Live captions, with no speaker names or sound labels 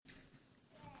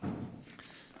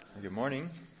Good morning.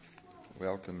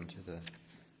 Welcome to the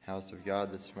house of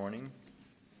God this morning.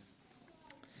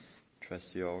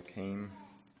 Trust you all came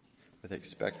with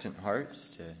expectant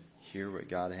hearts to hear what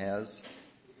God has.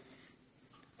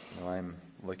 So I'm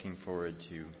looking forward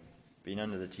to being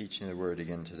under the teaching of the Word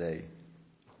again today.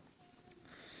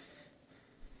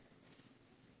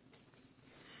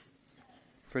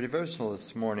 For devotional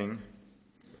this morning,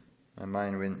 my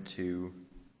mind went to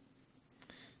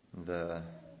the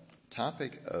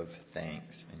topic of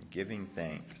thanks and giving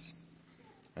thanks.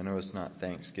 I know it's not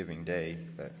Thanksgiving Day,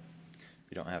 but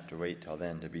we don't have to wait till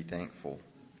then to be thankful.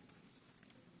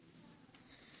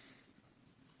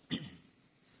 So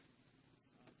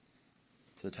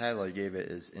the title I gave it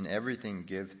is In Everything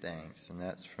Give Thanks, and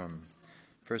that's from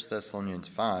 1 Thessalonians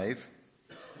 5,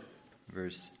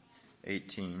 verse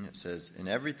 18. It says, In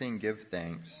everything give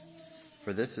thanks,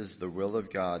 for this is the will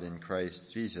of God in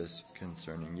Christ Jesus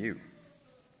concerning you.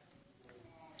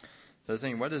 So I was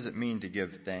thinking, what does it mean to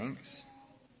give thanks?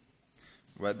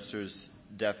 Webster's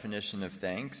definition of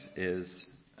thanks is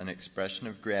an expression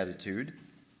of gratitude,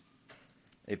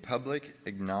 a public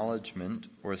acknowledgement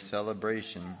or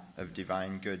celebration of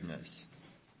divine goodness,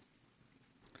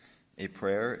 a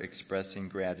prayer expressing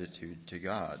gratitude to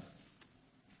God.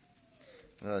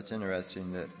 Well, it's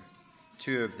interesting that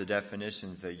two of the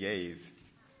definitions they gave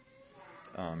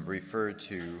refer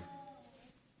to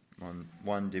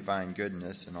one divine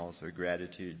goodness and also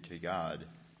gratitude to God,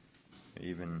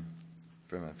 even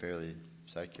from a fairly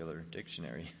secular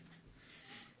dictionary.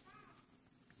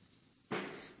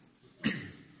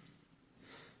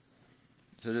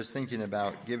 So just thinking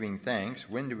about giving thanks,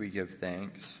 when do we give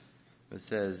thanks? It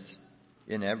says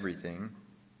in everything,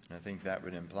 and I think that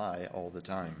would imply all the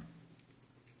time.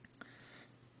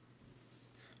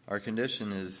 Our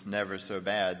condition is never so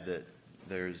bad that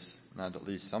there's not at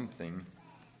least something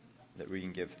that we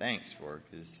can give thanks for,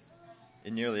 because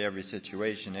in nearly every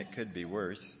situation it could be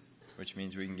worse, which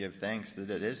means we can give thanks that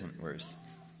it isn't worse.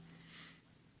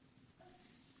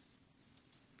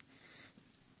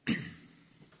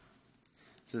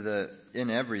 So in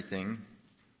everything,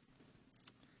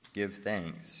 give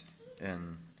thanks.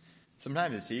 And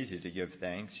sometimes it's easy to give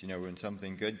thanks. You know, when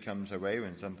something good comes our way,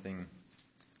 when something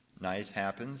nice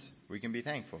happens, we can be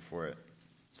thankful for it.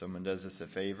 Someone does us a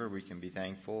favor, we can be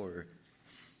thankful. Or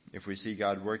if we see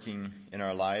God working in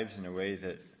our lives in a way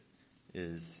that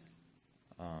is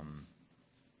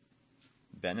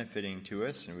benefiting to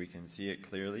us and we can see it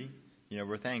clearly, you know,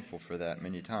 we're thankful for that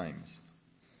many times.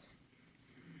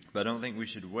 But I don't think we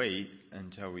should wait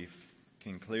until we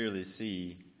can clearly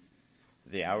see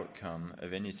the outcome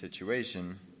of any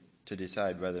situation to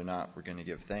decide whether or not we're going to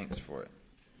give thanks for it.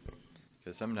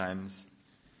 Because sometimes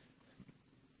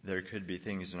there could be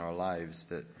things in our lives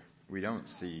that we don't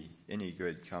see any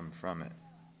good come from it.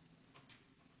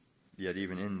 Yet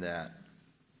even in that,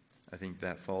 I think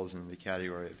that falls into the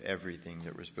category of everything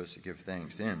that we're supposed to give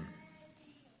thanks in.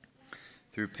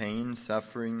 Through pain,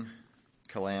 suffering,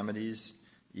 calamities,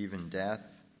 even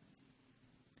death,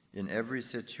 in every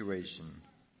situation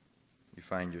you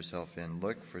find yourself in,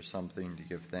 look for something to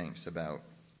give thanks about.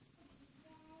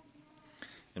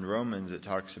 In Romans it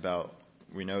talks about,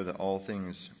 we know that all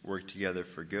things work together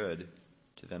for good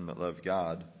to them that love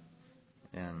God.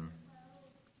 And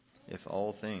if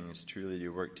all things truly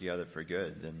do work together for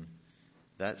good, then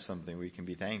that's something we can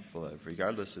be thankful of,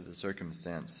 regardless of the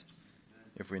circumstance.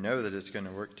 If we know that it's going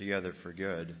to work together for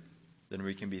good, then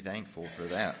we can be thankful for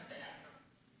that.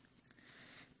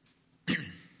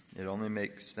 It only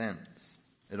makes sense.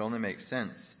 It only makes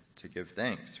sense to give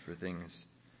thanks for things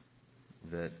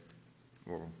that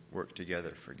will work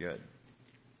together for good.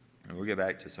 And we'll get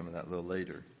back to some of that a little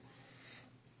later.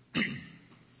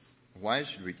 Why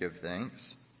should we give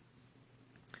thanks?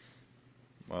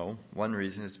 Well, one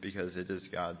reason is because it is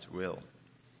God's will.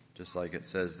 Just like it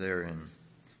says there in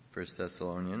 1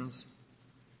 Thessalonians.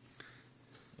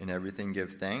 In everything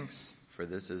give thanks, for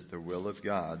this is the will of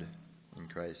God in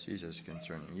Christ Jesus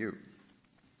concerning you.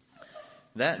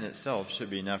 That in itself should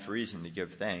be enough reason to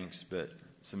give thanks, but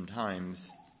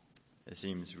sometimes it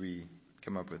seems we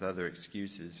come up with other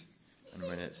excuses, and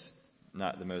when it's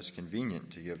not the most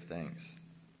convenient to give thanks.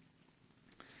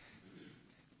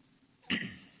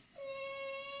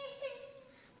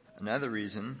 Another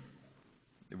reason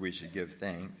that we should give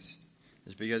thanks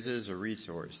is because it is a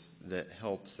resource that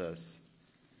helps us.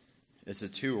 It's a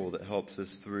tool that helps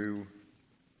us through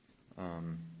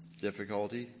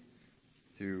difficulty,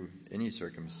 through any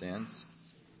circumstance.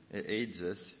 It aids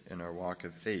us in our walk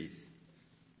of faith.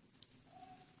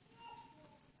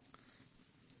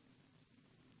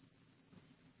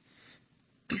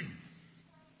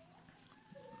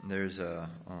 There's a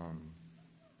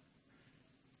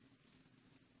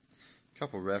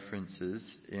couple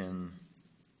references in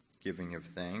giving of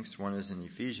thanks. One is in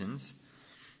Ephesians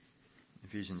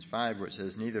 5, where it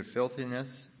says, "Neither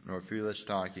filthiness, nor foolish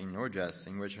talking, nor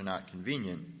jesting, which are not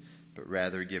convenient, but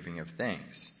rather giving of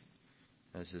thanks."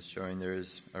 That's just showing there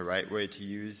is a right way to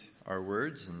use our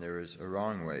words, and there is a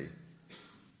wrong way.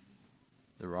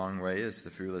 The wrong way is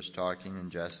the foolish talking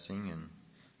and jesting and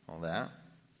all that.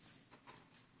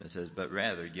 It says, but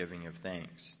rather giving of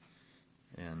thanks.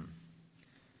 And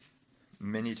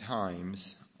many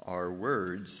times our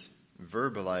words,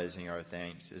 verbalizing our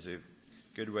thanks, is a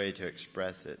good way to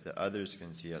express it, that others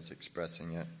can see us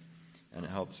expressing it, and it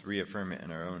helps reaffirm it in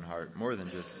our own heart, more than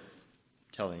just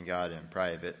telling God in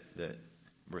private that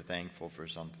we're thankful for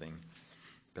something,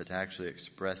 but to actually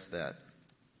express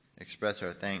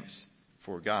our thanks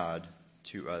for God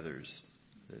to others,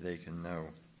 that they can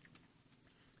know.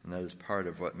 And that is part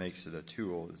of what makes it a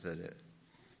tool, is that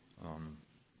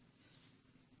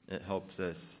it helps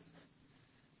us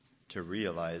to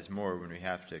realize more when we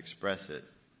have to express it,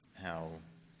 how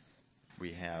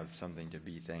we have something to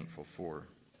be thankful for.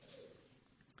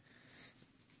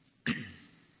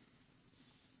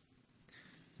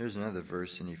 There's another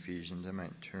verse in Ephesians. I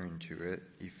might turn to it.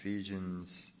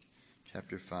 Ephesians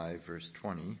chapter 5, verse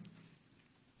 20.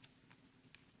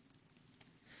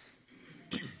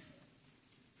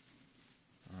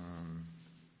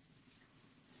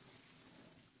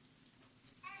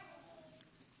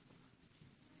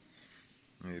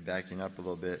 Maybe backing up a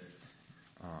little bit,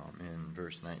 in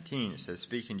verse 19, it says,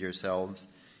 "Speaking to yourselves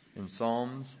in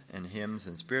psalms and hymns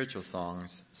and spiritual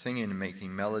songs, singing and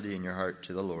making melody in your heart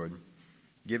to the Lord,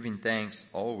 giving thanks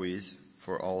always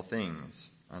for all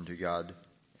things unto God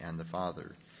and the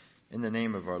Father, in the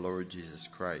name of our Lord Jesus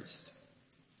Christ."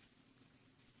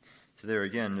 So there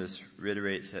again, just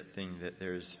reiterates that thing that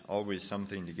there's always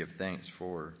something to give thanks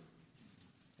for,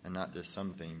 and not just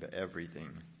something, but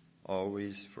everything.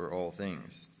 Always for all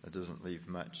things. That doesn't leave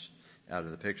much out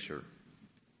of the picture.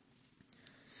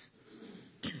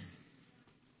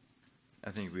 I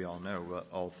think we all know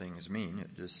what all things mean.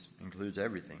 It just includes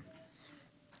everything.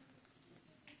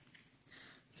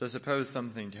 So suppose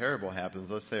something terrible happens.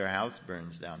 Let's say our house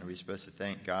burns down. Are we supposed to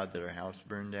thank God that our house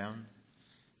burned down?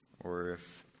 Or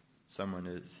if someone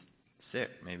is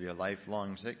sick, maybe a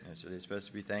lifelong sickness, are they supposed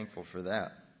to be thankful for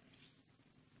that?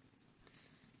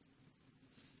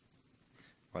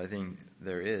 Well, I think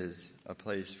there is a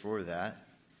place for that.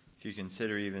 If you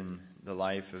consider even the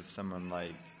life of someone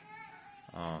like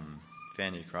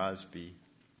Fanny Crosby,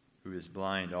 who is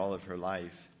blind all of her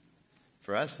life,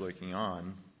 for us looking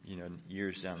on,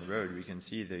 years down the road, we can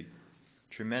see the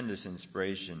tremendous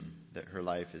inspiration that her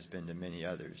life has been to many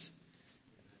others.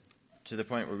 To the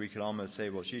point where we could almost say,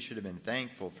 well, she should have been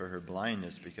thankful for her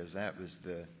blindness, because that was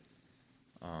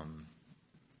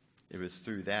it was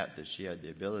through that she had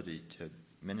the ability to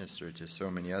minister to so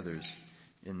many others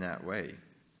in that way.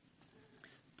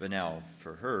 But now,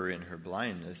 for her, in her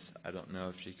blindness, I don't know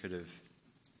if she could have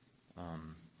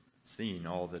seen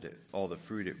all the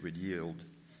fruit it would yield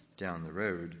down the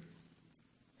road.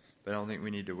 But I don't think we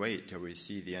need to wait till we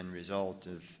see the end result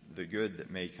of the good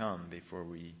that may come before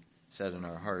we set in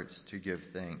our hearts to give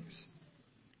thanks.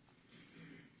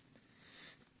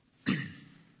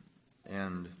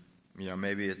 And,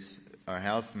 maybe our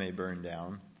house may burn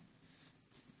down.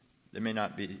 There may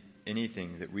not be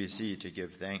anything that we see to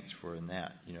give thanks for in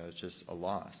that. It's just a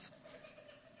loss.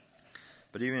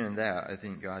 But even in that, I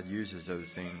think God uses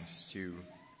those things to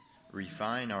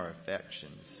refine our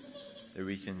affections, that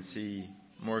we can see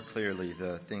more clearly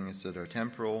the things that are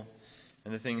temporal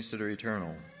and the things that are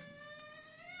eternal.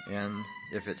 And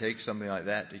if it takes something like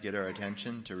that to get our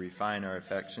attention, to refine our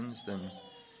affections, then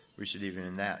we should even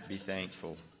in that be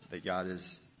thankful that God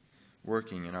is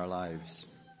working in our lives.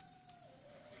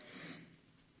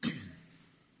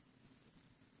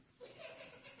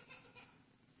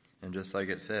 And just like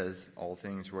it says, all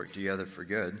things work together for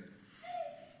good.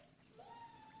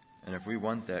 And if we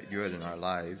want that good in our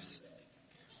lives,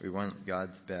 we want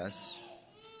God's best,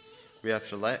 we have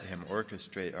to let Him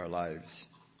orchestrate our lives.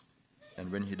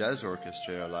 And when He does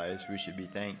orchestrate our lives, we should be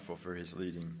thankful for His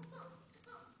leading.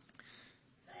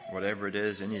 Whatever it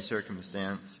is, any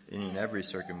circumstance, any and every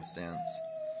circumstance,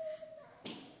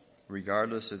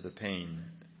 regardless of the pain,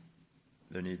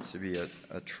 there needs to be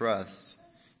a trust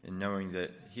in knowing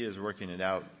that He is working it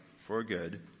out for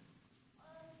good,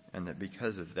 and that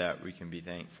because of that we can be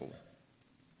thankful.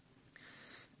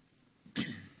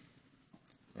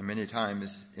 And many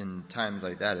times, in times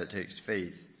like that, it takes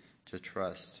faith to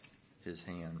trust His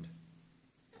hand.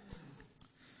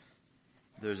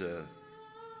 There's a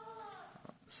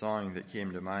song that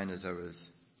came to mind as I was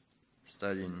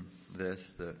studying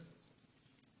this that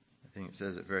I think it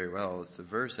says it very well. It's a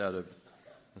verse out of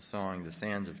the song, The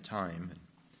Sands of Time.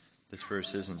 This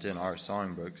verse isn't in our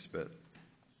songbooks, but it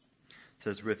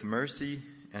says, "With mercy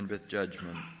and with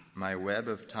judgment, my web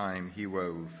of time he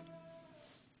wove.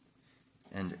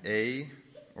 And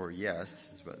or yes,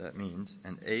 is what that means,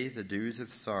 and the dews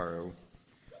of sorrow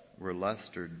were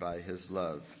lustered by his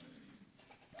love.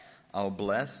 I'll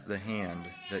bless the hand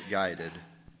that guided,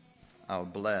 I'll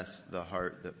bless the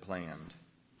heart that planned,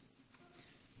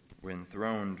 when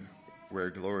throned where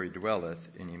glory dwelleth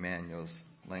in Emmanuel's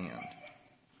land."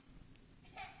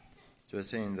 So it's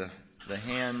saying the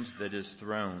hand that is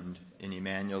throned in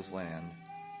Emmanuel's land,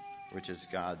 which is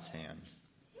God's hand.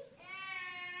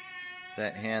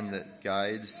 That hand that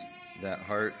guides, that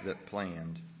heart that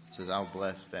planned. It says, I'll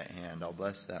bless that hand, I'll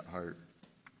bless that heart.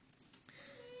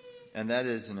 And that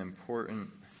is an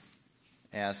important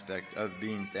aspect of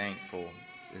being thankful,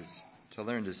 is to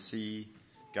learn to see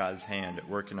God's hand at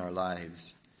work in our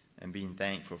lives and being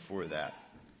thankful for that.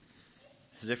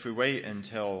 Because if we wait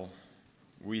until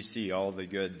we see all the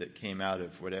good that came out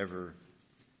of whatever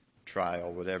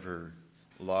trial, whatever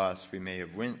loss we may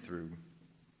have went through,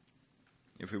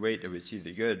 if we wait till we see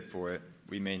the good for it,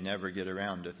 we may never get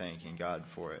around to thanking God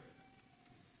for it.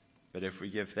 But if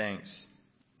we give thanks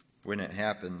when it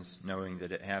happens, knowing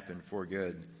that it happened for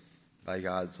good by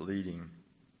God's leading,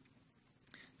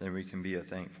 then we can be a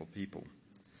thankful people.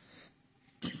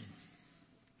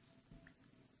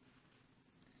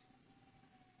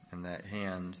 And that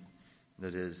hand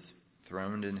that is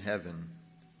throned in heaven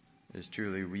is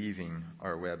truly weaving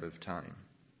our web of time.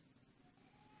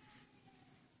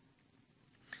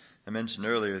 I mentioned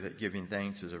earlier that giving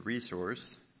thanks is a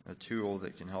resource, a tool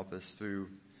that can help us through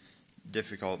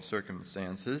difficult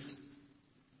circumstances.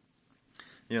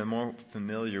 The more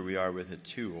familiar we are with a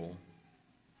tool,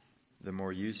 the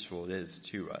more useful it is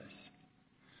to us.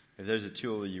 If there's a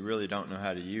tool you really don't know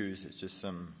how to use, it's just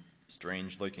some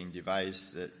strange-looking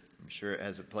device that I'm sure it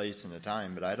has a place and a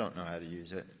time, but I don't know how to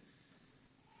use it,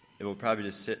 it will probably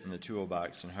just sit in the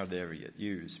toolbox and hardly ever get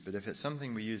used. But if it's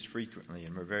something we use frequently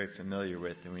and we're very familiar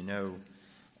with and we know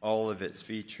all of its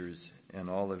features and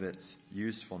all of its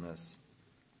usefulness,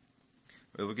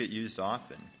 it will get used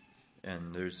often.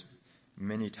 And there's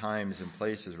many times and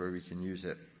places where we can use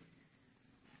it.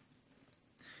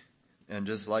 And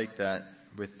just like that,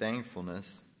 with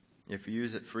thankfulness, if we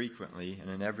use it frequently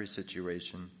and in every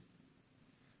situation,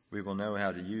 we will know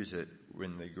how to use it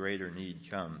when the greater need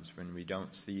comes, when we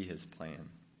don't see his plan.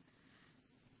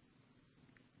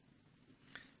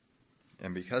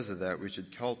 And because of that, we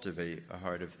should cultivate a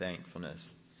heart of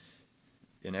thankfulness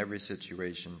in every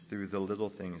situation, through the little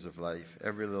things of life,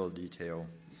 every little detail,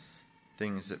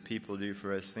 things that people do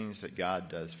for us, things that God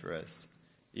does for us,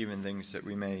 even things that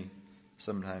we may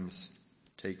sometimes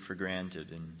take for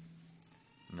granted and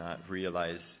not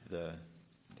realize the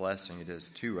blessing it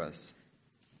is to us.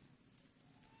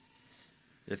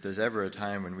 If there's ever a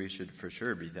time when we should for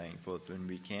sure be thankful, it's when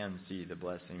we can see the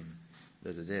blessing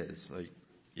that it is. Like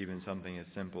even something as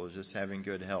simple as just having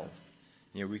good health.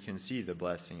 We can see the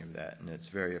blessing of that, and it's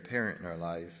very apparent in our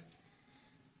life.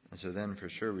 And so then for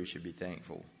sure we should be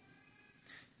thankful.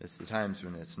 It's the times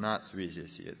when it's not so easy to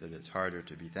see it that it's harder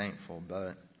to be thankful,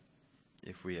 but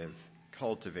if we have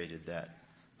cultivated that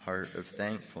heart of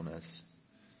thankfulness,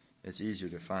 it's easier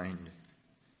to find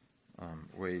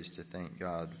ways to thank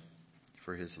God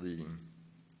for his leading.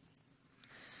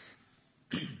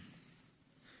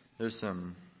 There's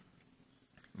some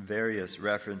various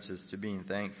references to being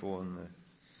thankful in the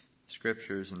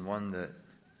scriptures, and one that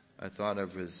I thought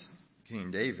of was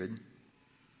King David.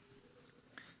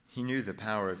 He knew the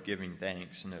power of giving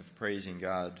thanks and of praising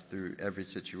God through every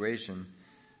situation,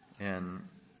 and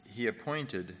he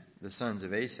appointed the sons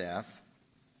of Asaph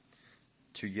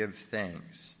to give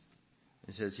thanks.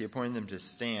 It says he appointed them to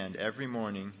stand every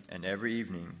morning and every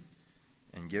evening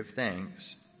and give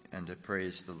thanks and to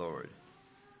praise the Lord.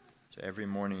 So every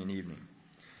morning and evening.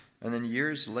 And then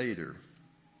years later,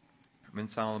 when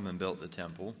Solomon built the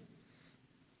temple,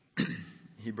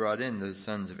 he brought in the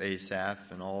sons of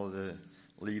Asaph and all the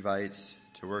Levites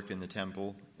to work in the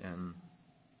temple, and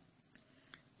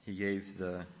he gave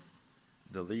the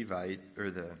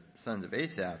sons of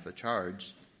Asaph a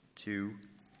charge to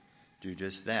do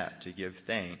just that, to give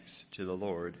thanks to the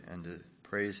Lord and to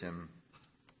praise him.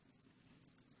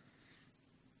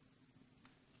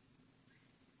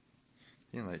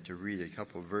 I'd like to read a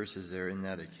couple of verses there in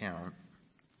that account.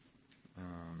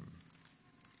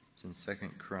 It's in 2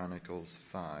 Chronicles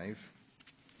 5.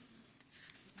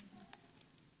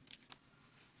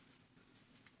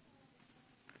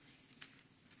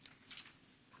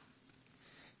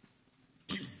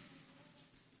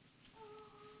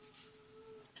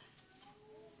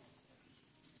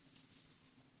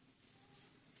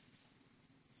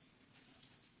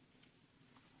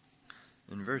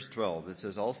 In verse 12, it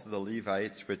says, "Also the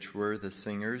Levites, which were the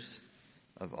singers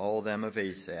of all them of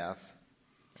Asaph,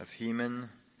 of Heman,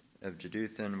 of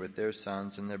Jeduthun, with their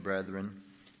sons and their brethren,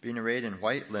 being arrayed in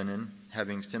white linen,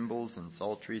 having cymbals and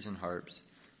psalteries and harps,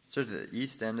 stood at the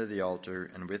east end of the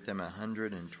altar, and with them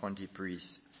 120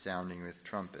 priests sounding with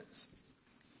trumpets."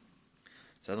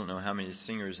 So I don't know how many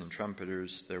singers and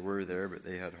trumpeters there were there, but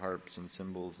they had harps and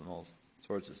cymbals and all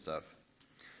sorts of stuff.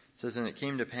 It says, "And it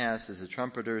came to pass as the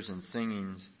trumpeters and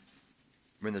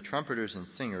when the trumpeters and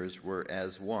singers were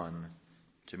as one,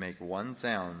 to make one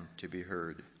sound to be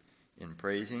heard, in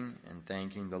praising and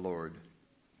thanking the Lord.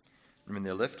 And when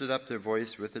they lifted up their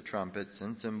voice with the trumpets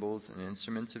and cymbals and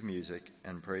instruments of music,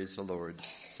 and praised the Lord,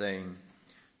 saying,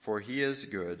 For he is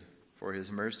good, for his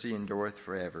mercy endureth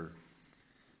forever,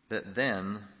 that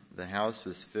then the house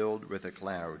was filled with a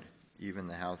cloud, even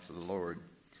the house of the Lord,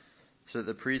 so that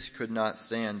the priests could not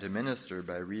stand to minister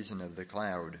by reason of the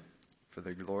cloud, for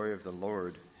the glory of the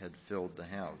Lord had filled the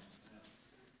house."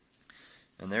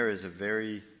 And there is a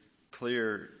very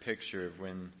clear picture of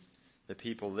when the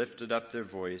people lifted up their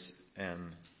voice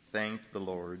and thanked the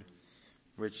Lord,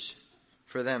 which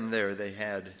for them there they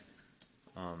had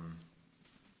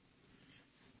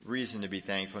reason to be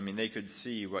thankful. I mean, they could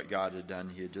see what God had done.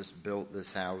 He had just built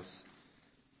this house.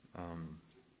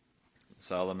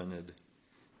 Solomon had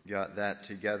got that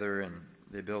together, and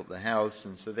they built the house,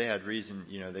 and so they had reason,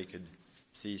 they could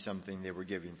see something they were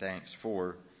giving thanks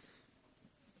for.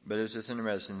 But it was just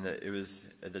interesting that it was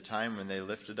at the time when they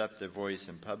lifted up their voice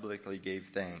and publicly gave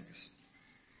thanks,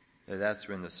 that's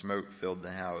when the smoke filled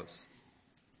the house,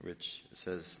 which it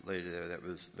says later there that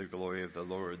was the glory of the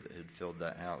Lord that had filled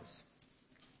that house.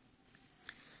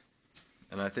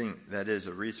 And I think that is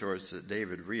a resource that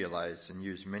David realized and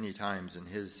used many times in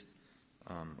his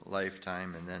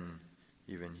lifetime, and then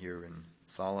even here when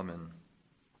Solomon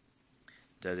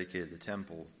dedicated the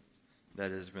temple.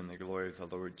 That is when the glory of the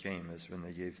Lord came, is when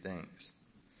they gave thanks.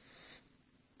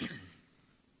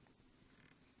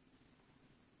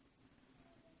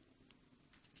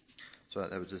 So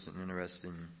that was just an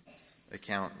interesting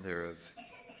account there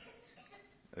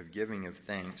of giving of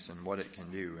thanks and what it can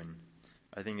do. And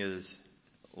I think it is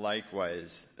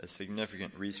likewise a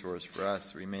significant resource for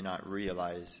us. We may not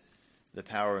realize the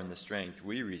power and the strength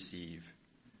we receive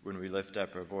when we lift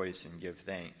up our voice and give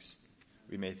thanks.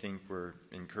 We may think we're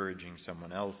encouraging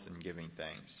someone else in giving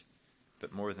thanks.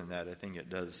 But more than that, I think it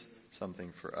does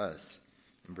something for us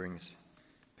and brings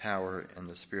power and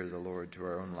the Spirit of the Lord to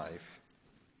our own life.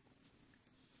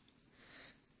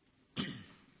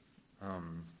 A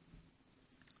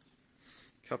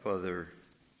couple other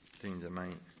things I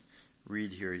might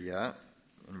read here yet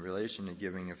in relation to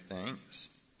giving of thanks.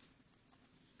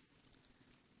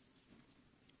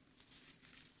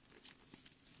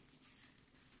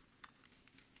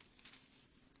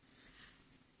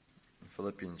 In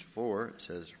Philippians 4, it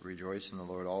says, "Rejoice in the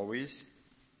Lord always.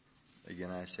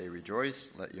 Again, I say rejoice.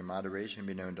 Let your moderation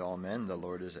be known to all men. The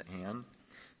Lord is at hand.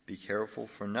 Be careful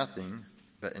for nothing,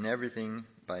 but in everything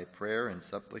by prayer and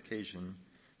supplication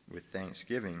with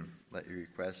thanksgiving, let your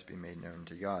requests be made known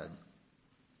to God.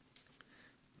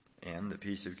 And the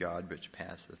peace of God, which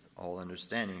passeth all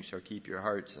understanding, shall keep your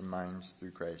hearts and minds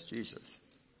through Christ Jesus."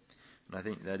 And I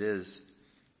think that is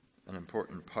an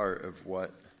important part of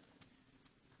what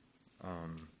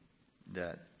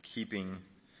that keeping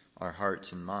our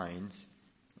hearts and minds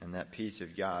and that peace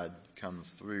of God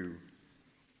comes through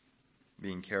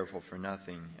being careful for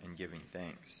nothing and giving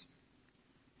thanks.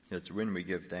 It's when we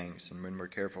give thanks and when we're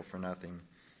careful for nothing,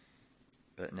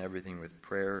 but in everything with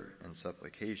prayer and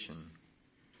supplication,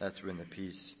 that's when the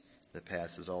peace that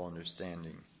passes all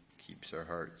understanding keeps our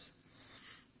hearts.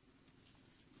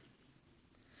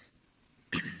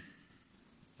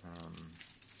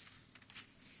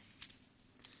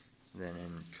 Then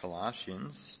in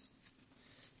Colossians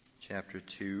chapter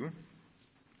 2,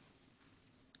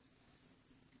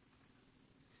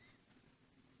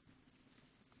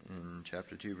 in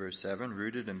chapter 2, verse 7,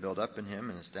 "Rooted and built up in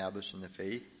him and established in the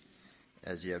faith,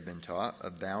 as ye have been taught,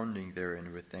 abounding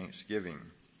therein with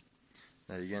thanksgiving."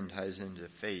 That again ties into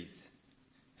faith,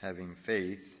 having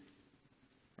faith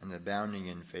and abounding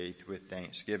in faith with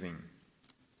thanksgiving,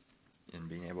 and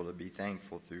being able to be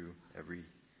thankful through every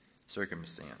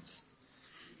circumstance.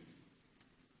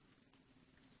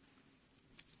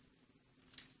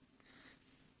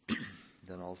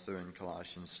 Then also in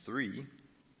Colossians 3,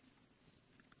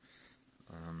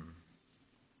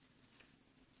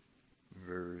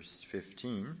 verse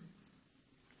 15,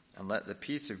 "And let the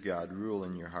peace of God rule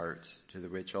in your hearts, to the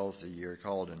which also ye are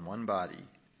called in one body,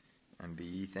 and be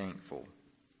ye thankful."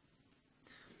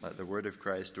 Let the word of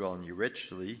Christ dwell in you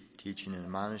richly, teaching and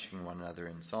admonishing one another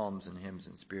in psalms and hymns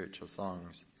and spiritual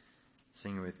songs,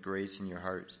 singing with grace in your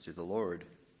hearts to the Lord.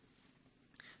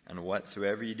 And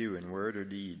whatsoever you do in word or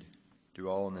deed, do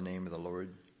all in the name of the Lord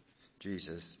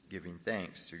Jesus, giving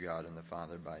thanks to God and the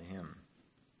Father by him.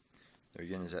 There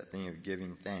again is that thing of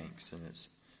giving thanks, and it's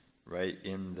right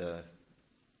in the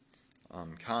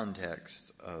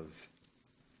context of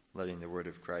letting the word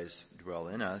of Christ dwell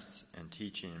in us and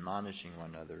teaching and admonishing one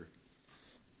another.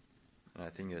 And I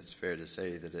think it's fair to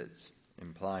say that it's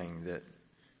implying that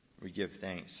we give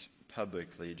thanks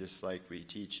publicly, just like we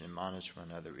teach and admonish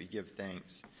one another. We give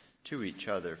thanks to each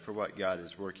other for what God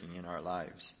is working in our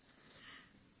lives.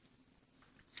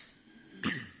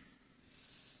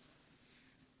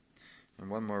 And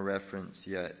one more reference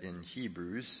yet in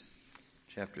Hebrews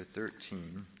chapter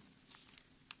 13.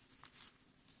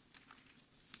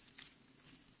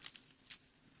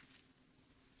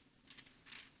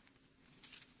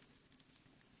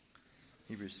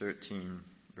 Hebrews 13,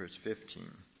 verse 15. It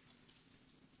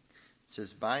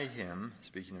says, by him,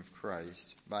 speaking of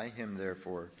Christ, by him,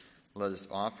 therefore, let us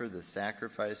offer the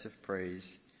sacrifice of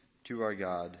praise to our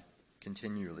God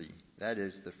continually. That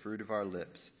is the fruit of our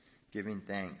lips, giving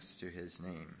thanks to his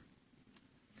name.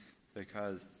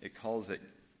 Because it calls it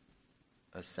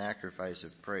a sacrifice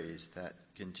of praise, that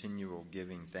continual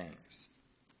giving thanks.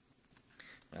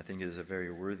 And I think it is a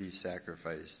very worthy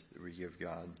sacrifice that we give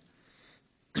God,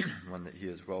 one that he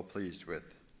is well pleased with.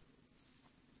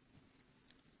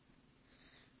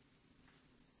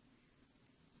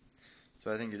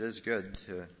 So I think it is good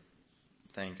to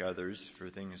thank others for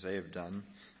things they have done,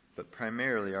 but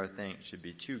primarily our thanks should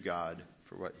be to God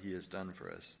for what he has done for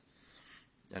us,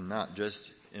 and not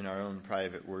just in our own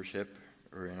private worship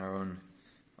or in our own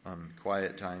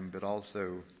quiet time, but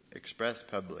also expressed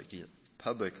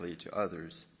publicly to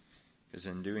others, because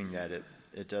in doing that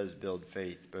it does build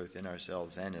faith both in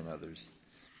ourselves and in others.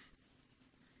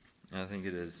 And I think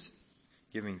it is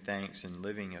giving thanks and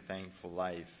living a thankful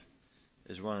life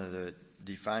is one of the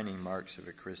defining marks of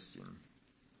a Christian.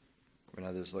 When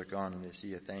others look on and they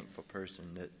see a thankful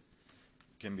person that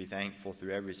can be thankful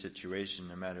through every situation,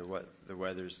 no matter what the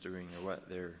weather's doing or what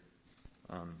their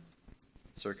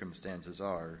circumstances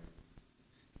are,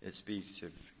 it speaks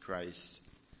of Christ's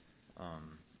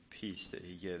peace that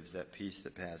he gives, that peace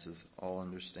that passes all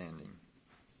understanding.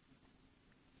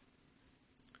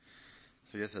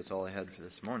 So I guess that's all I had for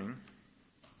this morning.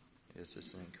 It's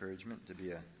just an encouragement to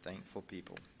be a thankful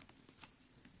people.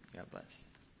 God bless.